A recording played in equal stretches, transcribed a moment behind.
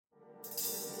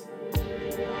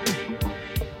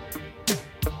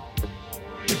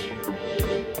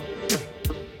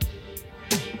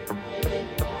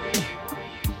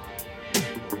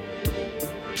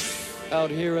Out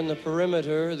here in the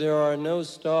perimeter, there are no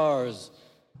stars.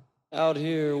 Out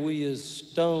here, we is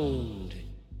stoned,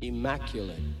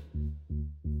 immaculate.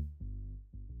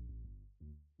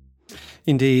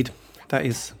 Indeed, that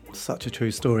is such a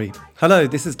true story. Hello,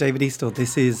 this is David Eastaugh.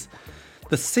 This is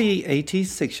the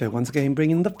C86 show, once again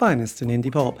bringing the finest in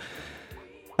indie pop.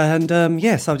 And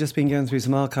yes, I've just been going through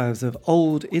some archives of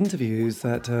old interviews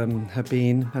that have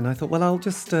been, and I thought, well, I'll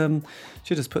just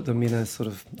should just put them in a sort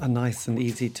of a nice and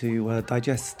easy to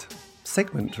digest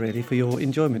segment, really, for your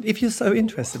enjoyment. If you're so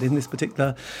interested in this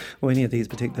particular, or any of these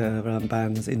particular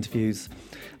bands, interviews,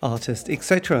 artists,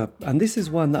 etc. And this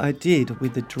is one that I did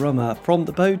with the drummer from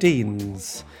the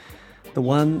Bodines, the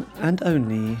one and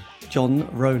only John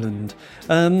Rowland.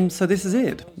 So this is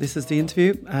it. This is the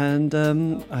interview, and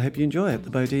I hope you enjoy it.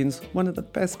 The Bodines, one of the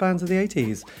best bands of the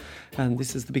 80s. And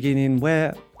this is the beginning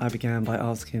where I began by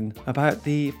asking about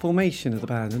the formation of the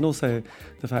band, and also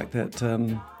the fact that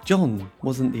John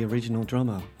wasn't the original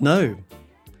drummer. No,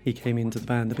 he came into the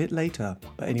band a bit later.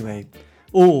 But anyway,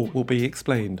 all will be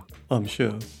explained, I'm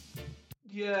sure.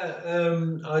 Yeah,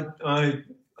 I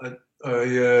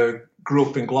grew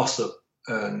up in Glossop.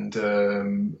 And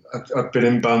I've been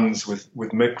in bands with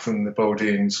Mick from the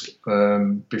Bodines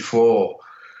before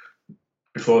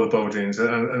the Bodines,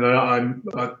 and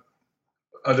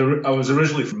I was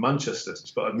originally from Manchester,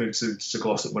 but I'd moved to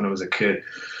Glossop when I was a kid.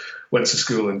 Went to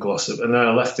school in Glossop, and then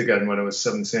I left again when I was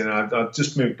 17. I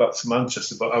just moved back to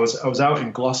Manchester, but I was out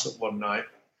in Glossop one night,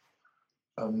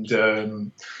 and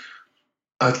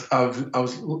I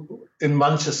was in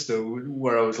Manchester,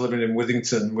 where I was living in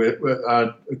Withington. We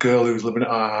had a girl who was living at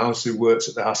our house who works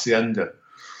at the Hacienda,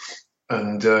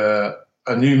 and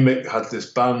I knew Mick had this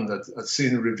band. I'd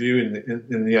seen a review in the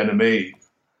NME,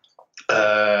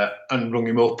 and rung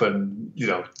him up and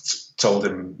told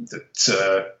him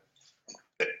that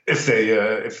if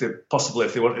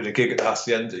they wanted a gig at the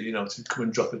Hacienda, to come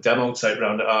and drop a demo tape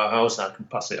round at our house, and I can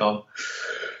pass it on.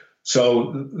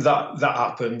 So that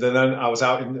happened, and then I was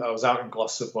out in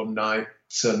Glossop one night,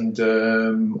 and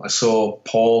I saw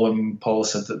Paul, and Paul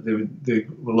said that they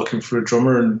were looking for a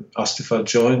drummer and asked if I'd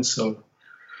join. So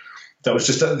that was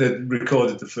just they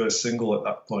recorded the first single at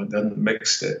that point, then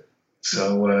mixed it.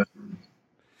 So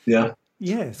yeah.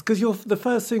 Yes, because the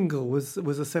first single was a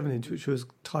 7-inch, which was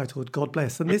titled "God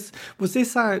Bless," and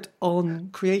this out on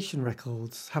Creation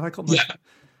Records. Have I got my?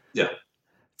 Yeah.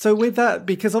 So with that,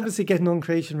 because obviously getting on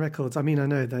Creation Records, I mean, I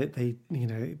know that they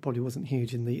it probably wasn't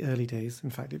huge in the early days. In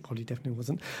fact, it probably definitely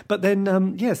wasn't. But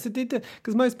then, yes, it did,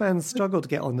 because most bands struggle to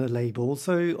get on the label.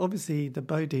 So obviously the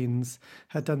Bodines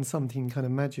had done something kind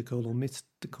of magical or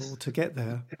mystical to get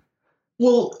there.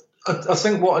 Well, I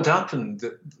think what had happened,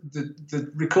 they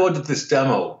recorded this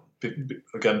demo,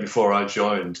 again, before I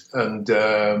joined, and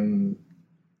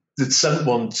they'd sent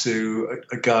one to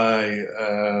a guy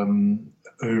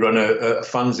who ran a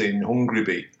fanzine, Hungry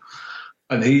Beat,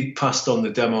 and he passed on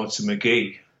the demo to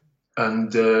McGee,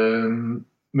 and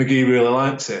McGee really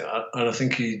liked it, and I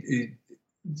think he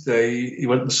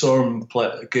went and saw him play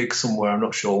at a gig somewhere, I'm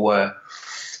not sure where,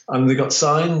 and they got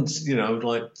signed, they'd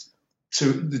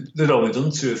only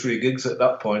done 2 or 3 gigs at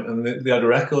that point, and they had a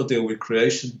record deal with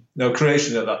Creation. Now,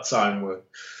 Creation at that time were,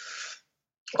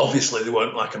 obviously, they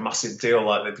weren't like a massive deal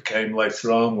like they became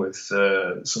later on with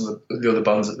some of the other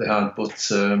bands that they had, but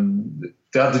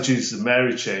they had the Jesus and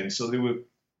Mary chain, so they were,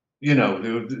 they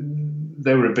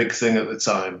were a big thing at the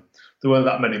time. There weren't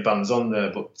that many bands on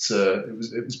there, but it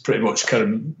was pretty much kind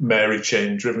of Mary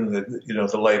chain driven,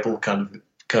 the label kind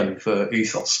of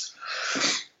ethos.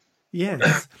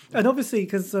 Yes, and obviously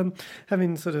because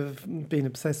having sort of been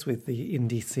obsessed with the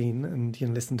indie scene and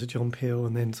listened to John Peel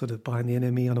and then sort of buying the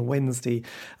NME on a Wednesday,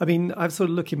 I mean, I'm sort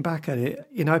of looking back at it,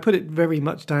 I put it very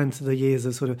much down to the years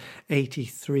of sort of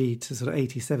 83 to sort of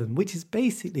 87, which is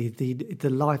basically the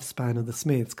lifespan of the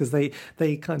Smiths, because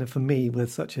they kind of, for me, were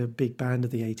such a big band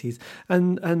of the 80s,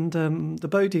 and the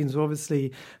Bodines were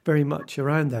obviously very much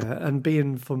around there, and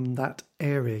being from that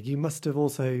area, you must have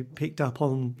also picked up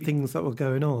on things that were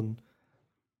going on.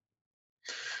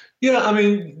 Yeah, I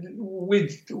mean,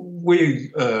 we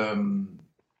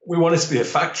wanted to be a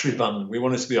factory band. We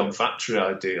wanted to be on Factory,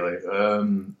 ideally.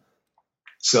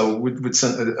 So we'd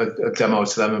sent a demo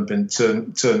to them and been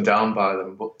turned down by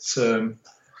them. But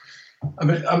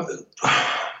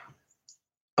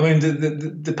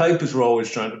the papers were always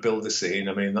trying to build the scene.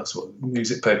 I mean, that's what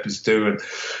music papers do. And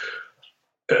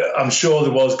I'm sure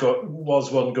there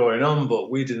was one going on, but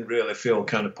we didn't really feel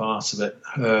kind of part of it.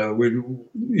 We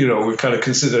kind of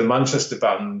considered a Manchester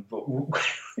band, but we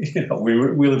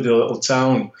lived in a little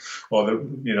town, or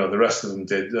the rest of them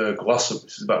did, Glossop,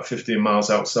 which is about 15 miles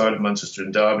outside of Manchester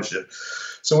in Derbyshire.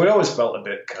 So we always felt a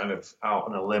bit kind of out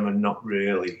on a limb and not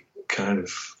really kind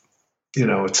of,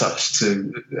 attached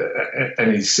to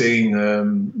any scene.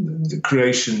 The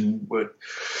creation would.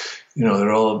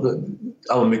 They're all.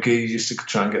 Alan McGee used to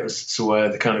try and get us to wear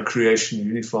the kind of creation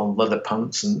uniform, leather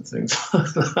pants and things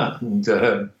like that. And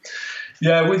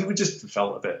we just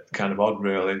felt a bit kind of odd,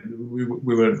 really.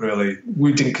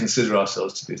 We didn't consider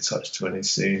ourselves to be attached to any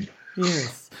scene.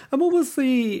 Yes. And what was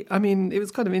it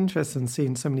was kind of interesting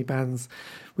seeing so many bands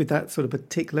with that sort of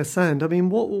particular sound. I mean,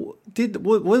 were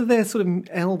there sort of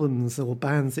albums or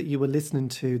bands that you were listening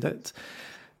to that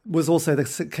was also the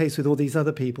case with all these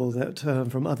other people that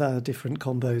from other different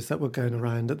combos that were going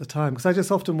around at the time? Because I just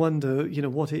often wonder,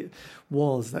 what it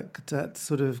was that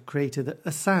sort of created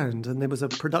a sound, and there was a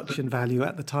production value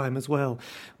at the time as well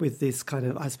with this kind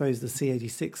of, I suppose, the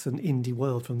C86 and indie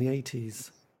world from the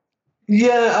 80s.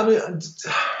 Yeah, I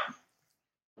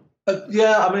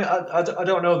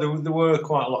don't know. There were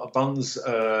quite a lot of bands.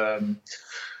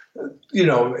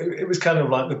 It was kind of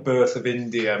like the birth of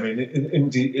indie. I mean,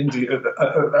 indie at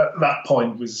that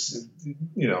point was,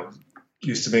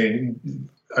 used to be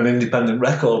an independent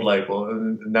record label,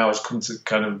 and now it's come to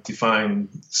kind of define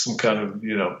some kind of,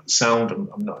 sound.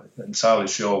 I'm not entirely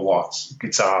sure what,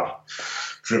 guitar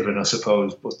driven, I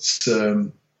suppose, but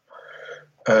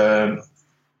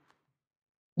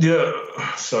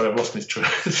sorry, I've lost my train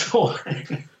of thought.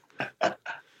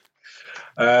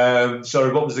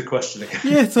 Sorry, what was the question again?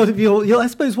 Yeah, sort of I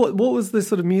suppose what was the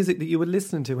sort of music that you were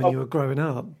listening to when you were growing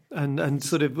up, and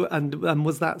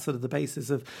was that sort of the basis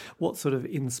of what sort of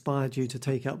inspired you to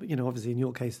take up, obviously in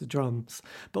your case the drums,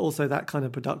 but also that kind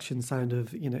of production sound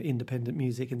of independent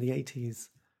music in the 80s?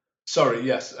 Sorry,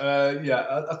 yes, I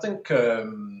think all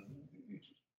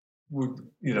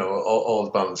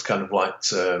the bands kind of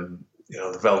liked.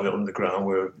 The Velvet Underground,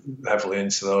 we were heavily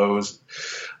into those.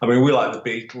 I mean, we like the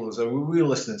Beatles, and we were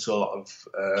listening to a lot of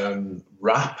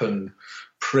rap and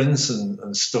Prince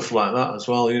and stuff like that as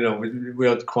well. We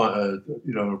had quite a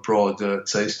broad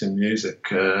taste in music.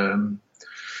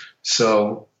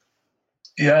 So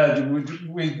yeah,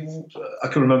 I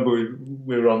can remember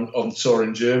we were on tour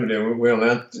in Germany, and we only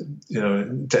had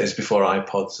days before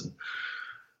iPods, and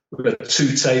we had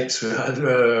two tapes. We had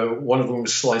one of them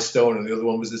was Sly Stone, and the other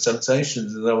one was The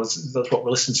Temptations, and that's what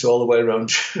we listened to all the way around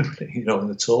Germany, in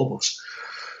the tour bus.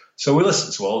 So we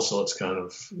listened to all sorts, kind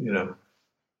of,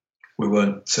 we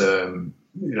weren't,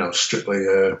 strictly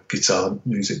guitar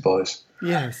music boys.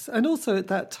 Yes, and also at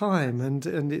that time,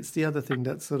 and it's the other thing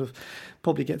that sort of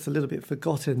probably gets a little bit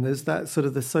forgotten, there's that sort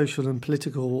of the social and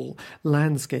political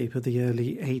landscape of the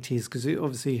early 80s, because you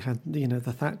obviously had, the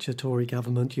Thatcher Tory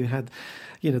government, you had,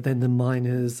 then the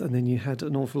miners, and then you had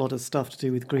an awful lot of stuff to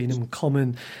do with Greenham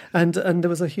Common, and there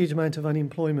was a huge amount of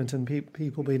unemployment and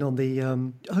people being on the,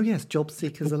 job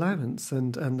seekers allowance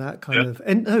and that kind of,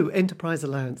 enterprise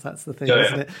allowance, that's the thing,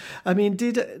 isn't it? I mean,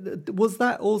 was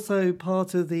that also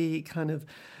part of the kind of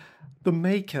the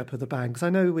makeup of the band? Because I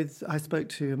know I spoke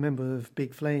to a member of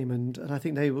Big Flame, and I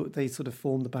think they sort of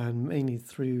formed the band mainly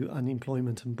through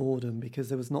unemployment and boredom, because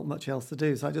there was not much else to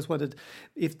do. So I just wondered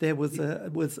if there was a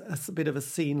bit of a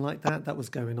scene like that was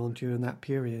going on during that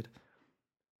period.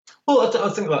 Well, I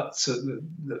think that's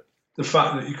the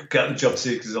fact that you could get the job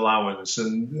seekers allowance,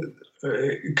 and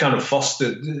it kind of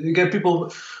it gave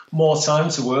people more time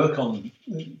to work on,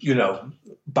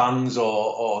 bands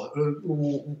or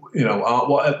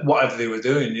whatever they were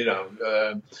doing,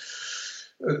 and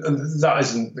that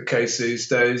isn't the case these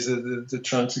days. They're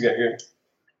trying to get you,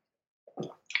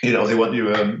 they want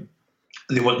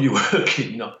you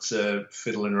working, not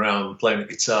fiddling around playing the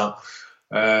guitar.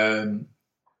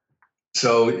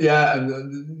 So yeah,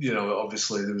 and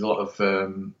obviously there was a lot of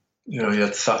you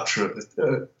had Thatcher at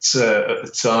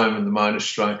the time, and the miners'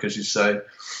 strike, as you say,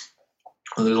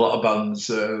 and there's a lot of bands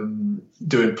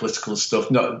doing political stuff.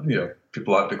 Not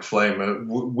people like Big Flame.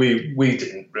 We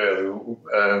didn't really.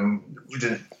 We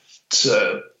didn't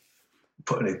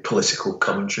put any political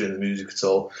commentary in the music at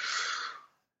all.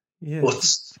 Yeah.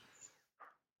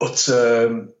 But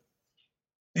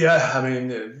yeah, I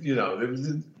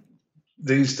mean,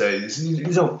 these days, you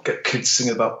don't get kids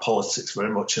singing about politics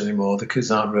very much anymore. The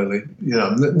kids aren't really,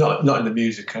 not in the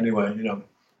music anyway,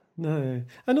 No.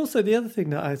 And also the other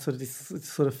thing that I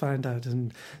sort of found out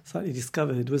and slightly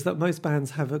discovered was that most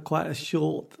bands have quite a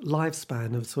short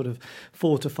lifespan of sort of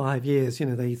 4 to 5 years. You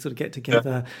know, they sort of get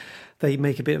together, they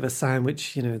make a bit of a sound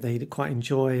which, you know, they quite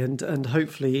enjoy, and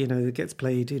hopefully, you know, it gets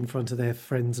played in front of their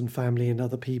friends and family and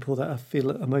other people that feel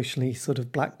emotionally sort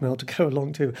of blackmailed to go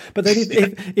along to. But then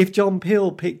if John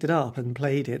Peel picked it up and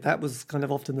played it, that was kind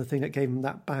of often the thing that gave him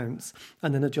that bounce.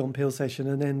 And then a John Peel session,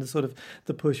 and then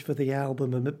the push for the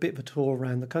album and a bit of a tour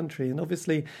around the country. And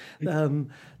obviously the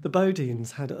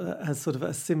Bodines had a sort of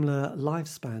a similar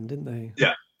lifespan, didn't they?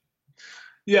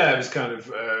 Yeah, it was kind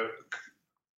of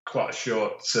quite a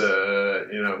short,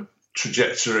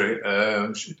 trajectory,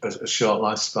 a short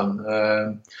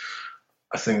lifespan.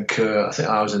 I think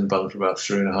I was in the band for about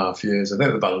 3.5 years. I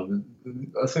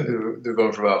think they were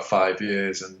going for about 5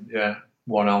 years, and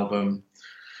one album,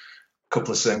 a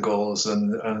couple of singles,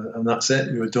 and that's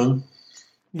it. You were done.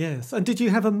 Yes. And did you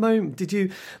have a moment?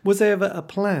 Was there ever a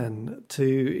plan to,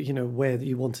 you know, where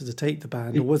you wanted to take the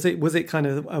band, or was it kind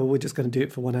of, oh, we're just going to do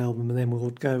it for one album and then we'll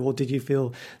go, or did you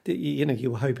feel that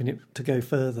you were hoping it to go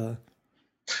further?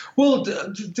 Well,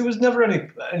 there was never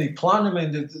any plan. I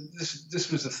mean,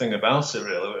 this was the thing about it,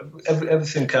 really.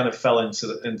 Everything kind of fell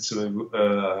into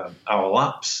our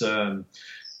laps. You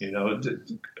know, a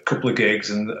couple of gigs,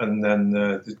 and then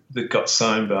they got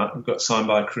signed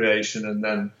by Creation, and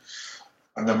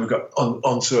then we got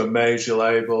onto a major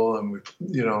label, and we,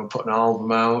 you know, put an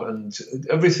album out, and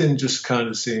everything just kind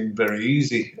of seemed very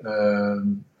easy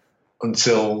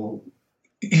until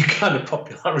your kind of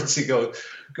popularity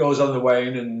goes on the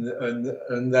wane,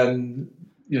 and then,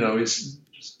 you know, it's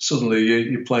suddenly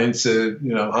you're playing to,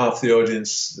 you know, half the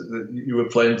audience that you were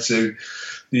playing to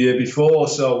the year before.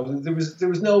 So there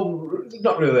was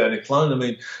not really any plan. I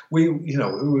mean, we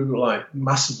were like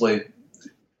massively.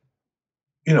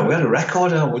 You know, we had a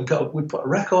record out. We put a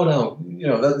record out. You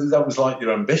know, that was like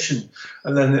your ambition.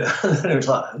 And then it was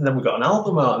like, and then we got an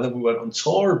album out, and then we went on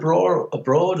tour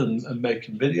abroad and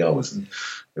making videos, and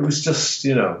it was just,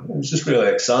 you know, it was just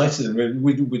really exciting.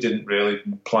 We didn't really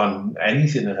plan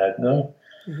anything ahead, no.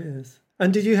 Yes.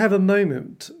 And did you have a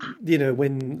moment, you know,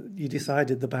 when you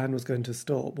decided the band was going to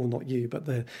stop? Well, not you, but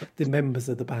the members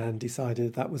of the band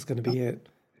decided that was going to be it.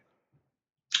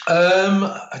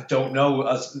 I don't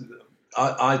know.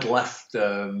 I'd left.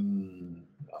 I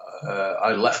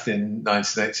left in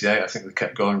 1988. I think they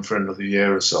kept going for another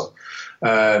year or so.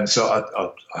 So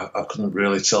I couldn't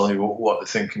really tell you what the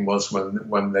thinking was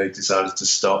when they decided to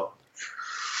stop.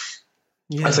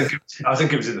 Yes. I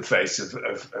think it was in the face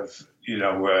of you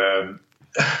know,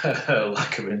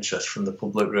 lack of interest from the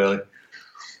public, really.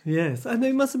 Yes, and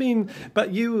it must have been.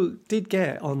 But you did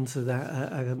get onto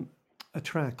that. A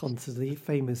track onto the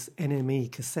famous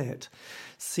NME cassette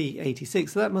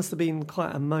C86. So that must have been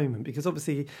quite a moment, because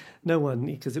obviously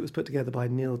because it was put together by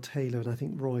Neil Taylor and I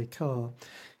think Roy Carr,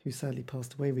 who sadly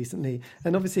passed away recently.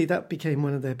 And obviously that became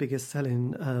one of their biggest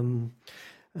selling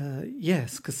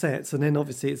cassettes. And then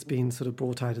obviously it's been sort of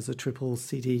brought out as a triple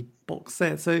CD box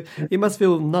set. So it must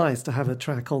feel nice to have a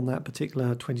track on that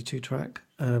particular 22-track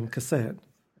cassette.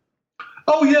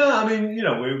 Oh yeah, I mean, you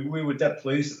know, we were dead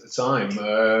pleased at the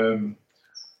time,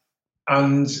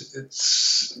 and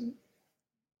it's,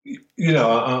 you know,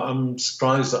 I'm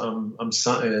surprised that I'm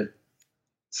sat here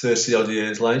 30 odd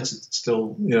years later,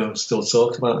 still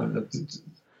talking about it.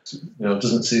 You know, it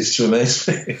doesn't cease to amaze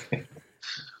me.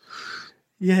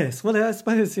 Yes, well, I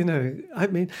suppose, you know, I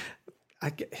mean,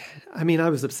 I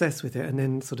was obsessed with it, and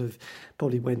then sort of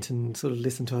probably went and sort of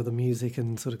listened to other music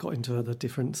and sort of got into other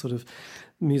different sort of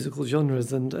musical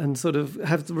genres, and sort of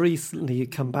have recently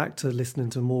come back to listening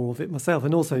to more of it myself,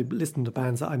 and also listening to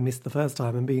bands that I missed the first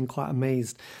time, and being quite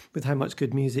amazed with how much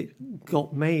good music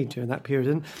got made during that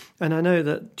period. And I know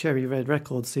that Cherry Red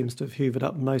Records seems to have hoovered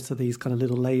up most of these kind of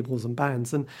little labels and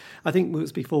bands, and I think it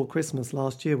was before Christmas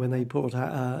last year when they brought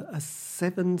out a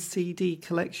 7 CD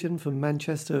collection from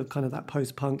Manchester, kind of that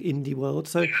post-punk indie world.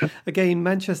 So again,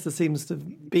 Manchester seems to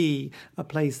be a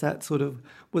place that sort of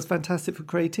was fantastic for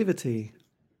creativity.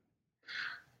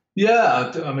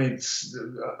 Yeah, I mean,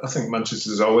 I think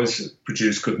Manchester's always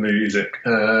produced good music.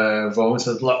 I've always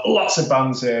had lots of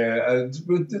bands here.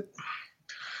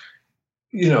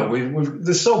 You know,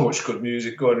 there's so much good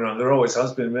music going around. There always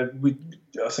has been. I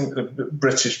think the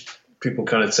British people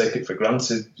kind of take it for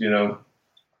granted, you know.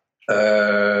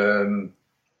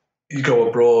 You go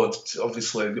abroad,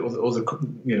 obviously,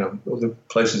 other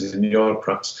places in Europe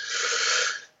perhaps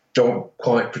don't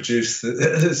quite produce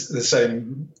the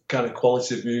same kind of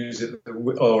quality of music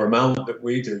or amount that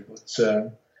we do.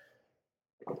 But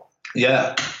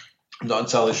yeah, I'm not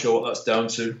entirely sure what that's down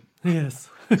to. Yes.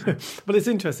 Well, it's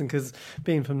interesting because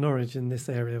being from Norwich in this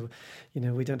area,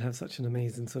 we don't have such an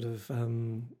amazing sort of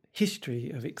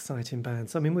history of exciting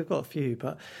bands. I mean, we've got a few,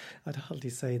 but I'd hardly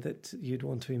say that you'd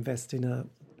want to invest in a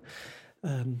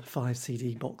 5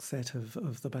 CD box set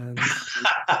of the bands.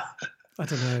 I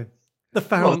don't know.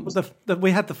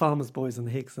 We had the Farmers Boys and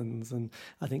the Higsons, and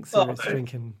I think Serious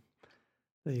Drinking.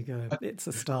 There you go. It's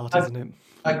a start, isn't it?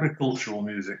 Agricultural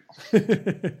music.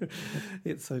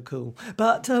 It's so cool.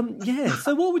 But so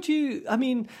what would you,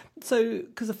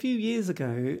 because a few years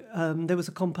ago, there was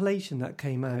a compilation that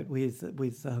came out with the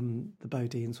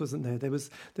Bodines, wasn't there? There was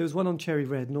one on Cherry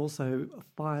Red, and also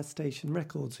Fire Station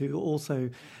Records, who also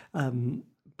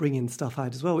bringing stuff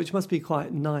out as well, which must be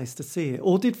quite nice to see it.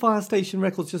 Or did Fire Station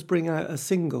Records just bring out a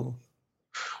single?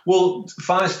 Well,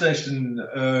 Fire Station,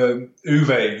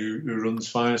 Uwe, who runs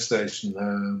Fire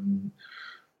Station,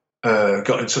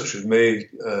 got in touch with me,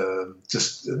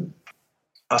 just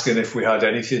asking if we had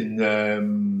anything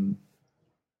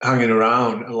hanging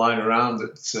around and lying around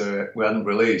that we hadn't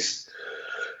released.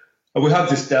 And we had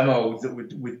this demo that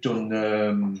we'd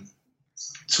done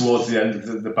towards the end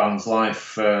of the band's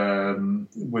life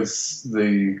with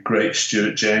the great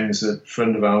Stuart James, a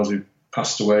friend of ours who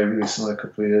passed away recently a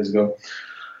couple of years ago.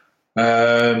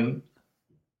 And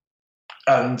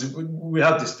we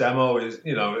had this demo.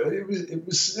 It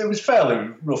was fairly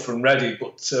rough and ready,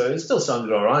 but it still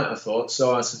sounded all right, I thought.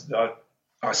 So I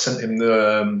sent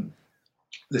him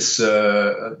this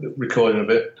recording of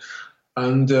it,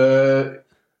 and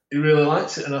he really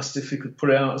liked it and asked if he could put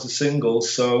it out as a single.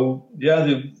 So yeah,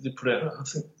 they put it out, I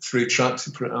think 3 tracks.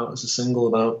 They put it out as a single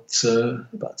about 10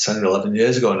 or 11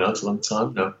 years ago now. It's a long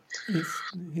time now.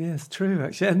 Yes, true,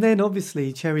 actually. And then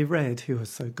obviously Cherry Red, who was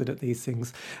so good at these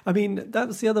things. I mean, that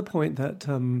was the other point that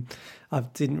I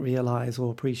didn't realise or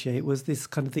appreciate, was this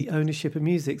kind of the ownership of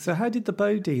music. So how did the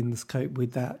Bodines cope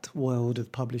with that world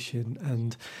of publishing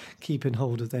and keeping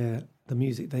hold of the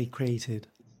music they created?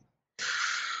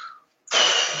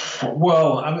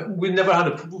 Well, we never had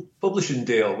a publishing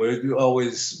deal. We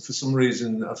always, for some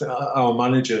reason, I think our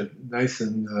manager,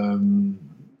 Nathan,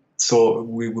 thought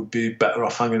we would be better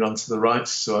off hanging on to the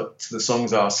rights to the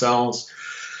songs ourselves.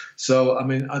 So, I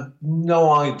had no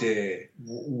idea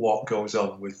what goes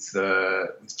on with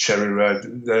Cherry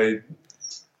Red. They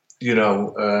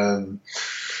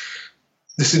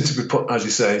seem to be as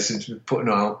you say, putting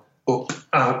out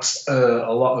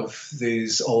a lot of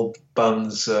these old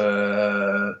bands'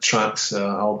 tracks,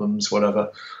 albums,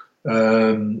 whatever.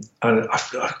 And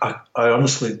I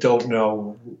honestly don't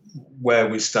know where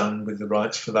we stand with the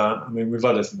rights for that. We've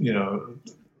had a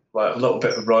little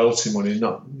bit of royalty money,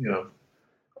 not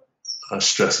I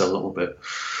stress a little bit,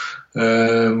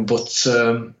 but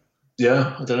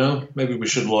yeah, I don't know. Maybe we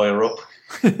should lawyer up.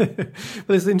 Well,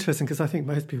 it's interesting because I think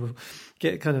most people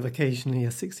get kind of occasionally a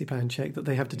 £60 check that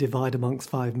they have to divide amongst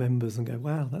 5 members and go,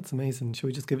 wow, that's amazing. Should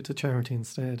we just give it to charity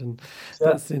instead? And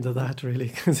that's the end of that, really,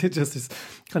 because it just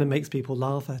kind of makes people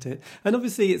laugh at it. And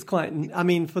obviously it's quite,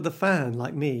 for the fan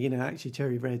like me, actually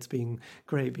Cherry Red's been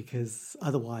great because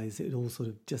otherwise it all sort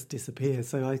of just disappears.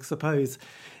 So I suppose,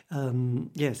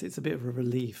 yes, it's a bit of a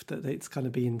relief that it's kind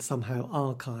of been somehow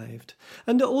archived.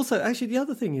 And also, actually, the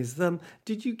other thing is,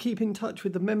 did you keep in touch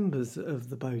with the members of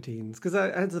the Bodines? Because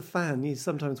as a fan, you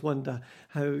sometimes wonder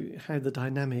how the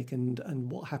dynamic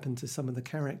and what happened to some of the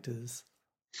characters.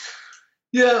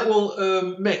 Yeah, well,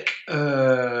 Mick,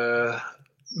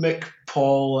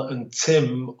 Paul, and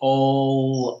Tim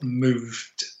all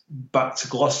moved back to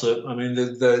Glossop. I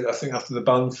think after the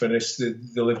band finished, they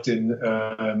lived in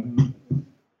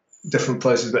different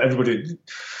places, but everybody.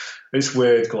 It's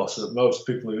weird, Glossop. Most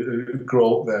people who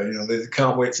grow up there, they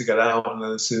can't wait to get out, and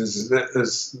then as soon as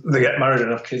they get married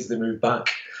and have kids, they move back.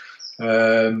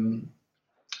 So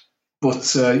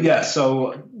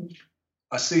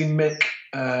I see Mick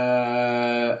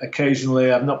occasionally.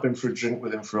 I've not been for a drink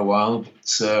with him for a while, but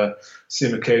see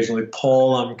him occasionally.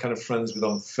 Paul, I'm kind of friends with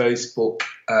on Facebook,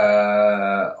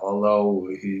 although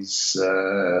he's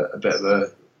a bit of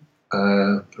a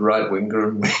right winger,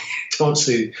 and we don't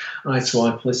see eye to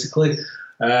eye politically.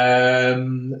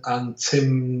 And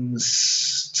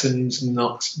Tim's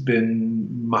not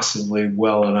been massively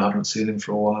well, and I haven't seen him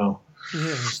for a while.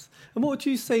 Yes. And what would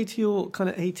you say to your kind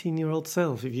of 18-year-old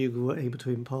self if you were able to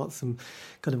impart some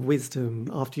kind of wisdom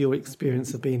after your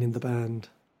experience of being in the band?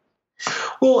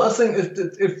 Well, I think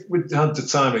if we'd had the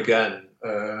time again,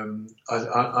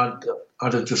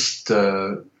 I'd have just.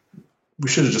 We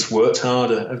should have just worked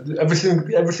harder.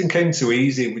 Everything came too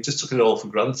easy. We just took it all for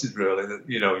granted, really. That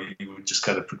you would just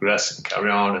kind of progress and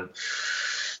carry on,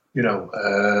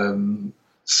 and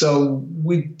So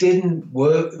we didn't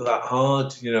work that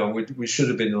hard. We should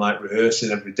have been like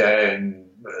rehearsing every day and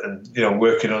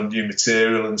working on new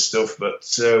material and stuff. But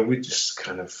we just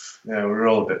kind of, we were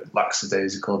all a bit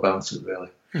lackadaisical about it, really.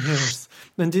 Yes.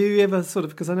 And do you ever sort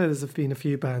of, because I know there's been a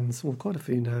few bands, well, quite a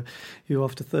few now, who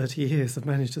after 30 years have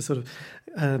managed to sort of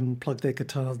plug their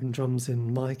guitars and drums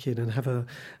in, mic in, and have a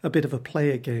bit of a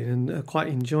play again and are quite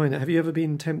enjoying it. Have you ever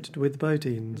been tempted with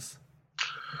Bodines?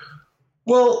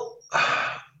 Well,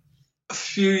 a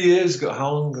few years ago,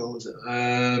 how long ago was it?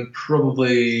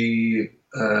 Probably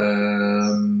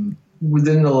within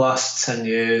the last 10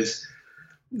 years,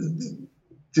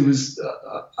 there was,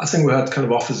 I think we had kind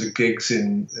of offers of gigs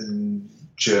in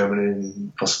Germany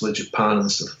and possibly Japan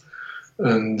and stuff.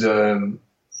 And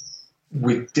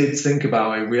we did think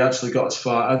about it. We actually got as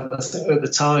far, I think at the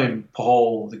time,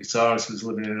 Paul, the guitarist, was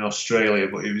living in Australia,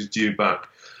 but he was due back.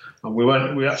 And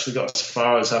we actually got as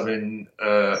far as having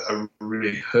a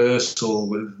rehearsal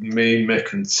with me,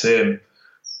 Mick and Tim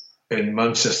in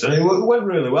Manchester. And it went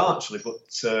really well, actually,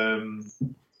 but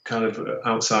kind of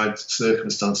outside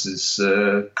circumstances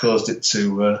caused it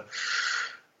to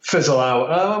fizzle out.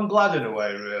 I'm glad in a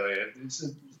way, really. It's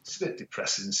a bit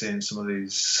depressing seeing some of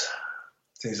these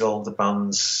older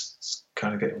bands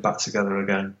kind of getting back together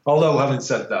again. Although, having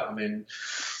said that, I mean,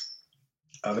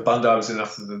 the band I was in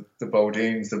after the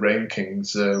Bodines, the Rain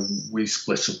Kings, we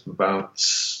split up about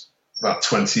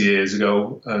 20 years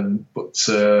ago, and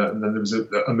then there was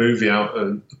a movie out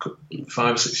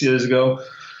 5 or 6 years ago,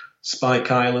 Spike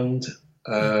Island,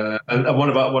 and one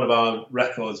of our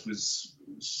records was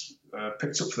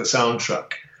picked up for the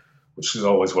soundtrack, which was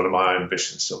always one of my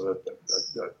ambitions, so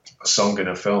a song in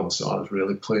a film. So I was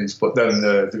really pleased. But then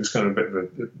there was kind of a bit of a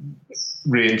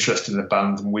re-interest in the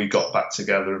band, and we got back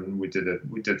together and we did a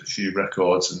few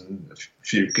records and a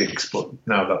few gigs. But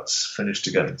now that's finished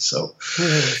again. So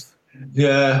yes.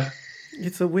 Yeah.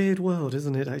 It's a weird world,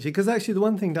 isn't it, actually? Because actually the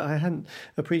one thing that I hadn't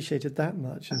appreciated that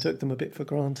much and took them a bit for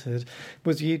granted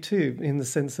was U2, in the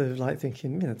sense of like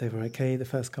thinking, they were okay, the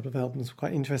first couple of albums were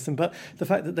quite interesting, but the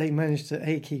fact that they managed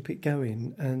to, keep it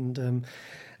going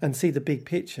and see the big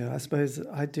picture, I suppose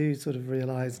I do sort of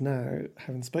realise now,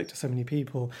 having spoke to so many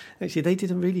people, actually they did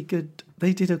a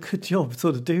good job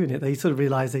sort of doing it. They sort of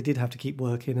realised they did have to keep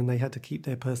working and they had to keep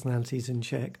their personalities in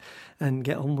check and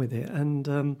get on with it. And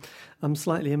I'm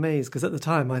slightly amazed, because at the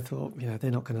time I thought,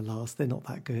 they're not going to last, they're not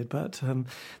that good, but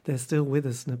they're still with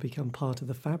us and have become part of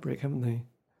the fabric, haven't they?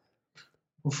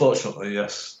 Unfortunately,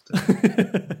 yes.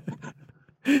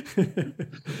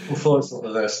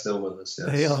 Unfortunately, they're still with us.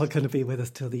 Yes. They are going to be with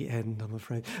us till the end, I'm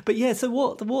afraid. But yeah, so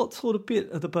what sort of bit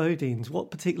of the Bodines,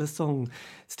 what particular song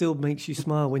still makes you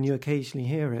smile when you occasionally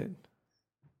hear it?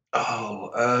 Oh,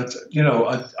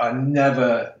 I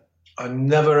never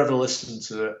ever listened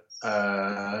to it,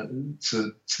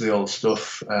 to the old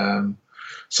stuff.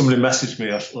 Somebody messaged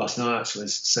me last night actually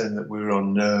saying that we were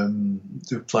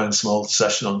playing a small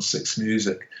session on Six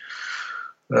Music.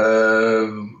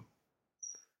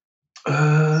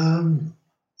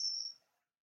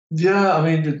 Yeah, I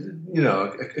mean,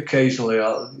 occasionally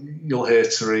you'll hear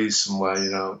Therese somewhere.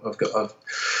 I've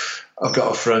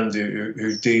got a friend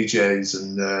who DJs,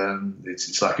 and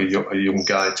it's like a young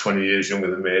guy, 20 years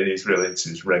younger than me, and he's really into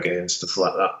his reggae and stuff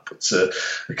like that. But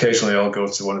occasionally I'll go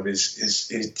to one of his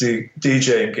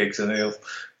DJing gigs, and he'll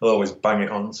always bang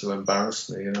it on to embarrass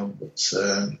me,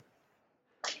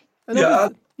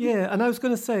 But yeah, and I was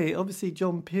going to say, obviously,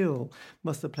 John Peel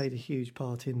must have played a huge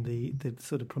part in the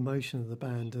sort of promotion of the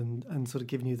band and sort of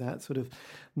giving you that sort of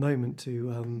moment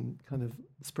to kind of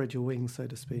spread your wings, so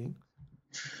to speak.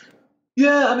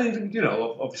 Yeah, I mean,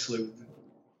 obviously,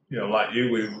 like you,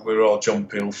 we're all John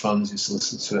Peel fans. Used to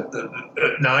listen to it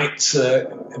at night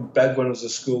in bed when I was a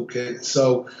school kid.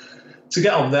 So to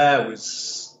get on there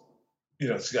was,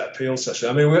 to get a Peel session.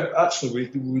 I mean, we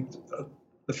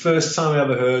the first time I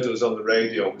ever heard us on the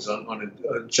radio was on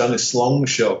a Janice Long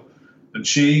show, and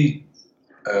she,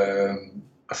 I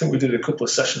think we did a couple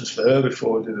of sessions for her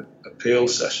before we did a Peel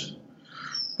session.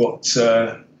 But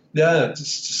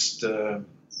just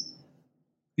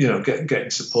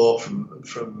getting support from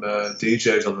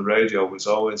DJs on the radio was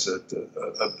always a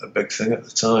big thing at the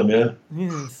time, yeah.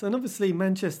 Yes, and obviously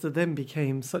Manchester then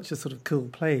became such a sort of cool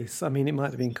place. I mean, it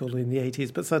might have been cool in the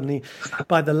 80s, but suddenly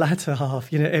by the latter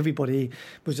half, everybody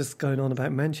was just going on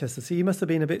about Manchester. So you must have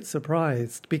been a bit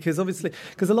surprised, because a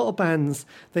lot of bands,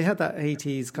 they had that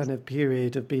 80s kind of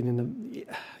period of being in the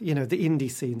indie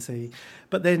scene, say.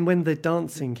 But then when the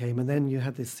dance scene came, and then you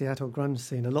had this Seattle grunge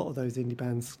scene, a lot of those indie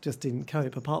bands just didn't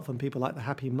cope, apart from people like the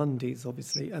Happy Mondays,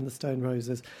 obviously, and the Stone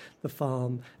Roses, the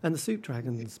Farm, and the Soup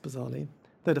Dragons, bizarrely.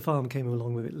 Though the Farm came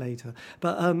along with it later.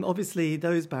 But obviously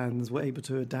those bands were able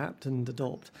to adapt and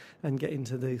adopt and get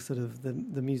into the sort of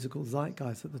the musical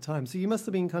zeitgeist at the time. So you must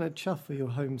have been kind of chuffed for your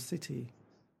home city.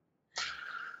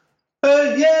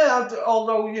 Yeah,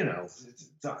 although, you know,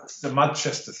 that's the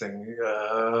Manchester thing.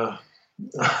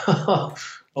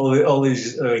 All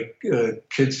these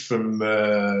kids from,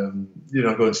 you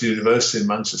know, going to university in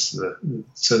Manchester,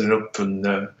 turning up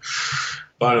and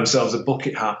buying themselves a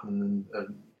bucket hat and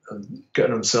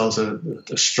getting themselves a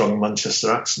strong Manchester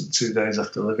accent 2 days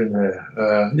after living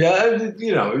there. Yeah,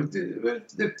 you know,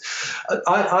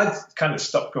 I kind of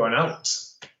stopped going out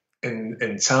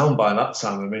in town by that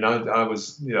time. I mean, I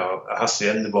was, you know, a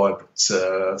Hacienda boy, but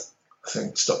I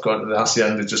think stopped going to the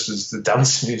Hacienda just as the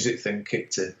dance music thing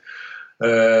kicked in.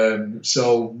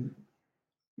 So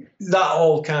that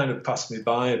all kind of passed me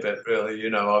by a bit, really. You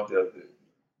know,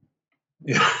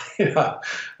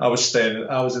 I was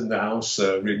in the house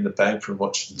reading the paper and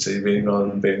watching TV rather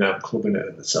than being out clubbing it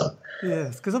at the time.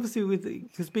 Yes, because obviously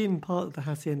because being part of the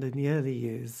Hacienda in the early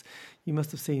years, you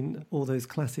must have seen all those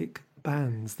classic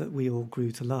bands that we all grew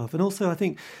to love. And also, I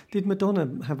think, did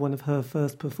Madonna have one of her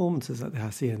first performances at the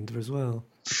Hacienda as well?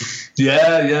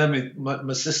 Yeah. I mean,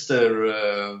 my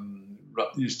sister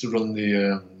used to run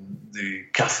the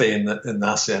cafe in the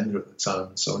Hacienda at the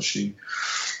time, so she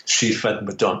fed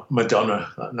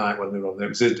Madonna that night when they were on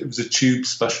there. It was a tube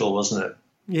special, wasn't it?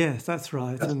 Yes, that's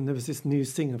right. Yeah. And there was this new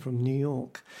singer from New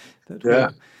York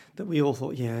that we all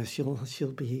thought, yeah, she'll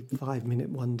be 5-minute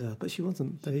wonder, but she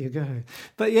wasn't. There you go.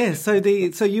 But yeah, so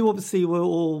you obviously were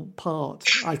all part.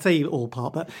 I say all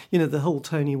part, but you know, the whole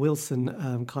Tony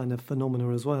Wilson kind of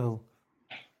phenomena as well.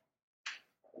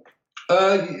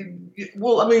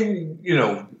 Well, I mean, you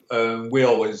know, we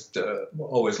always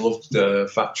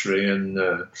loved Factory, and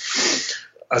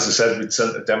as I said, we'd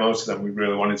sent a demo to them. We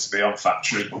really wanted to be on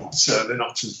Factory, but they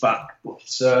knocked us back.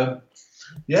 But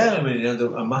yeah, I mean, you had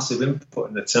a massive input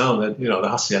in the town. That, you know, the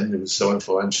Hacienda was so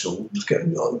influential. It was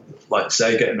getting,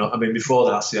 I mean, before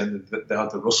the Hacienda, they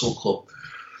had the Russell Club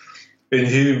in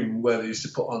Hume, where they used to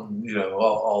put on, you know,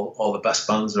 all the best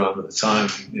bands around at the time.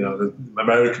 You know, the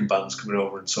American bands coming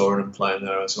over and touring and playing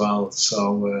there as well.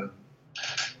 So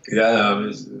yeah, it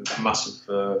was a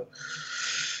massive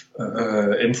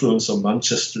influence on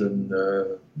Manchester, and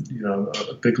you know,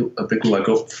 a big leg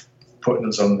up, putting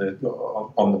us on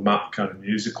the map kind of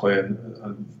musically,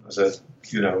 and as a,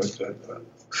 you know,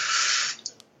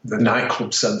 the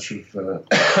nightclub centre of.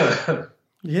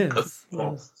 Yes.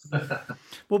 Well,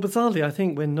 bizarrely, I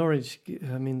think when Norwich,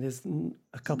 I mean, there's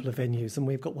a couple of venues, and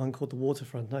we've got one called the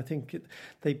Waterfront, and I think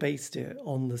they based it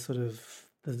on the sort of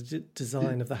the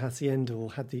design of the Hacienda,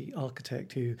 or had the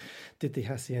architect who did the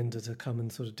Hacienda to come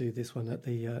and sort of do this one at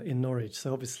the in Norwich.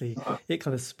 So obviously it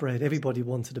kind of spread. Everybody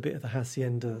wanted a bit of the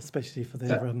Hacienda, especially for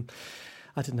their,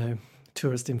 I don't know,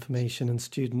 tourist information and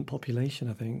student population,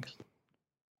 I think.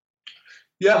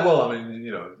 Yeah, well, I mean,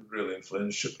 you know, really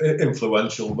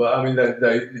influential. But I mean,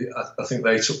 I think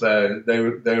they took they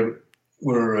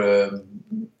were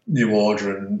New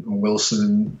Order and Wilson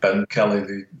and Ben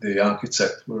Kelly, the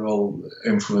architect, were all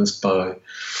influenced by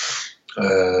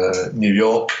New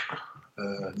York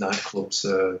nightclubs,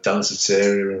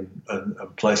 Danceteria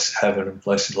and Place Heaven and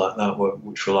places like that,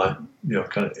 which were like, you know,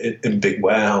 kind of in big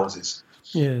warehouses.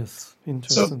 Yes,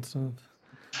 interesting stuff.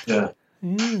 Yeah.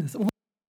 Yes.